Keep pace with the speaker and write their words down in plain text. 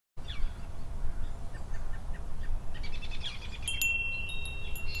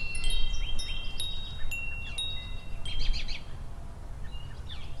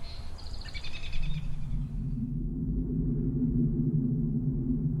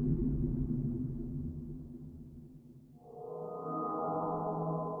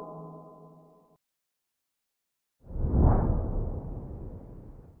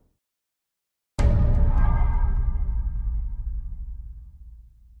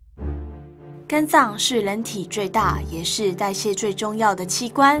肝脏是人体最大也是代谢最重要的器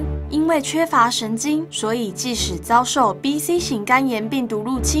官，因为缺乏神经，所以即使遭受 B、C 型肝炎病毒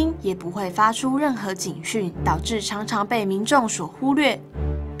入侵，也不会发出任何警讯，导致常常被民众所忽略。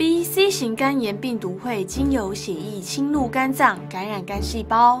B、C 型肝炎病毒会经由血液侵入肝脏，感染肝细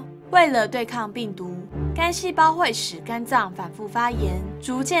胞。为了对抗病毒，肝细胞会使肝脏反复发炎，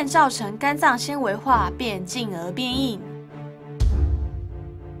逐渐造成肝脏纤维化，并进而变硬。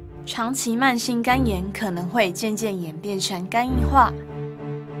长期慢性肝炎可能会渐渐演变成肝硬化。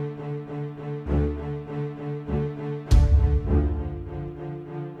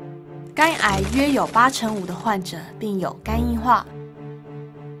肝癌约有85%的患者并有肝硬化。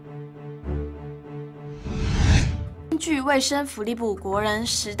根据卫生福利部国人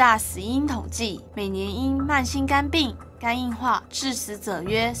10大死因统计，每年因慢性肝病、肝硬化致死者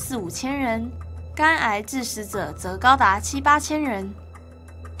约4、5千人，肝癌致死者则高达7、8千人。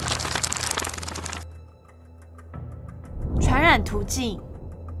传染途径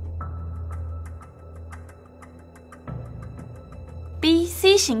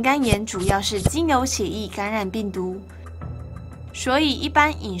B、C 型肝炎主要是经由血液感染病毒，所以一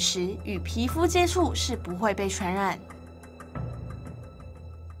般饮食与皮肤接触是不会被传染。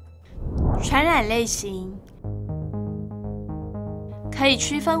传染类型可以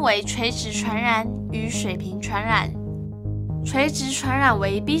区分为垂直传染与水平传染。垂直传染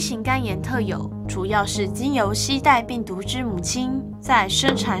为 B 型肝炎特有，主要是经由携带病毒之母亲在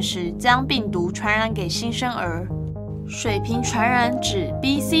生产时将病毒传染给新生儿。水平传染指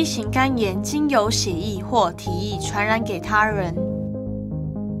B、C 型肝炎经由血液或体液传染给他人。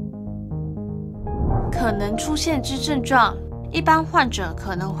可能出现之症状，一般患者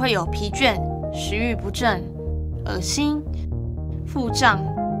可能会有疲倦、食欲不振、恶心、腹胀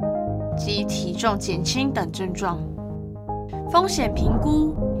及体重减轻等症状。风险评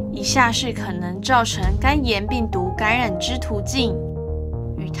估：以下是可能造成肝炎病毒感染之途径：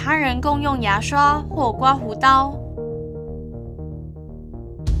与他人共用牙刷或刮胡刀，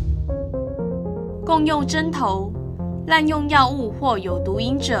共用针头，滥用药物或有毒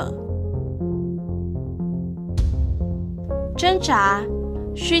瘾者，挣扎，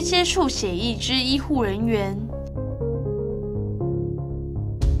需接触血液之医护人员，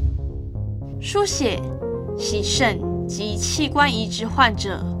输血、洗肾及器官移植患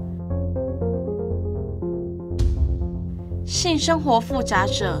者，性生活复杂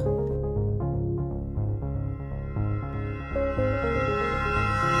者，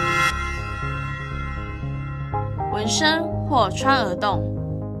纹身或穿耳洞。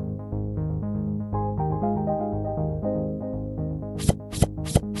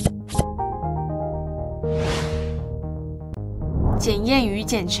检验与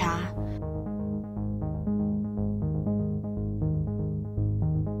检查。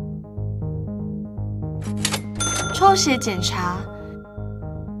抽血检查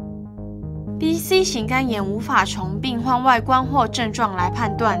B、C 型肝炎无法从病患外观或症状来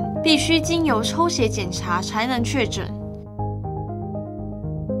判断，必须经由抽血检查才能确诊。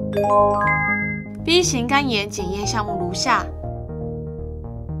B 型肝炎检验项目如下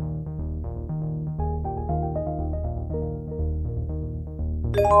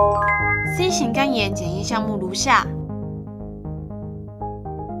：C 型肝炎检验项目如下。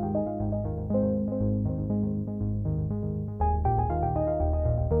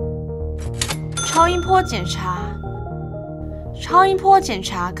超音波检查，超音波检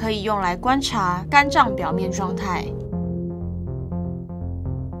查可以用来观察肝脏表面状态。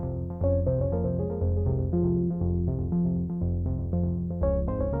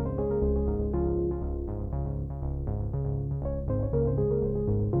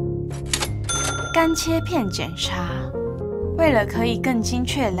肝切片检查，为了可以更精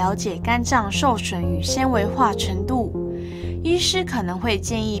确了解肝脏受损与纤维化程度，医师可能会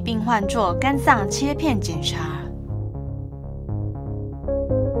建议病患做肝脏切片检查。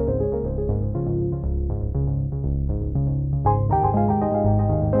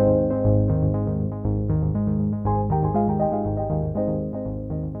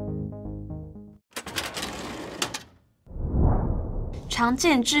常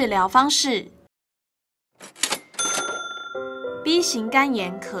见治疗方式 ：B 型肝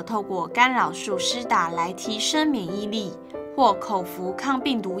炎可透过干扰素施打来提升免疫力，或口服抗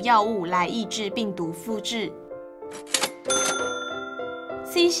病毒药物来抑制病毒复制。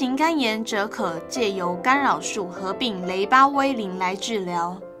C 型肝炎则可借由干扰素合并雷巴威林来治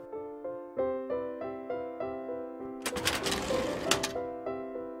疗。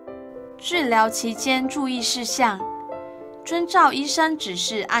治疗期间注意事项：遵照医生指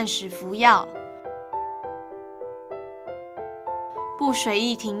示按时服药，不随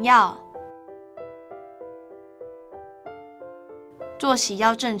意停药，作息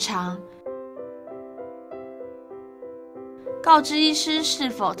要正常，告知医师是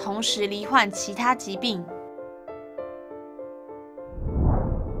否同时罹患其他疾病。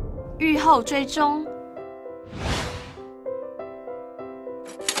预后追踪。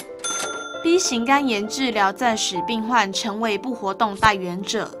B 型肝炎治疗暂使病患成为不活动带源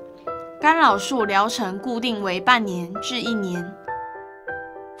者，干扰数疗程固定为半年至1年，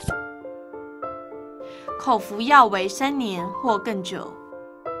口服药为3年或更久。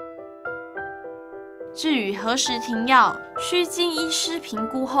至于何时停药，需经医师评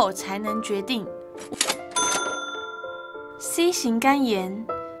估后才能决定。C 型肝炎。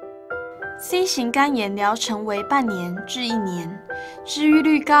C 型肝炎疗程为半年至1年，治愈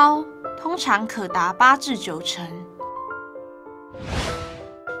率高，通常可达8至9成。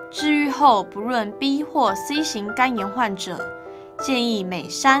治愈后，不论 B 或 C 型肝炎患者，建议每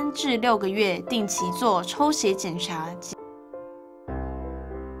3至6个月定期做抽血检查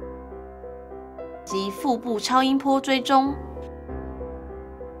及腹部超音波追踪。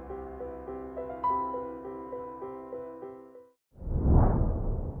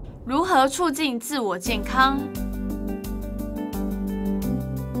如何促进自我健康？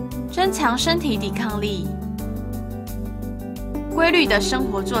增强身体抵抗力，规律的生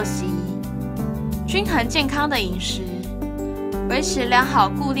活作息，均衡健康的饮食，维持良好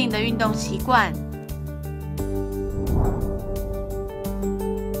固定的运动习惯，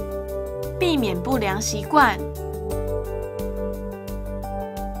避免不良习惯，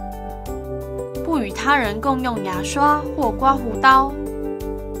不与他人共用牙刷或刮胡刀，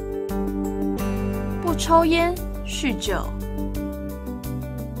不抽烟、酗酒，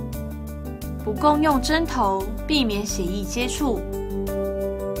不共用针头，避免血液接触，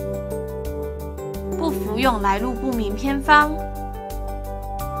不服用来路不明偏方，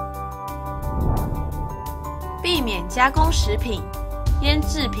避免加工食品、腌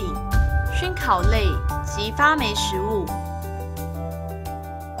制品、熏烤类及发霉食物，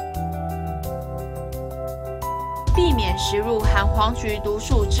避免食入含黄菊毒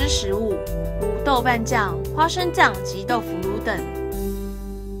素之食物，如豆瓣酱、花生酱及豆腐乳等。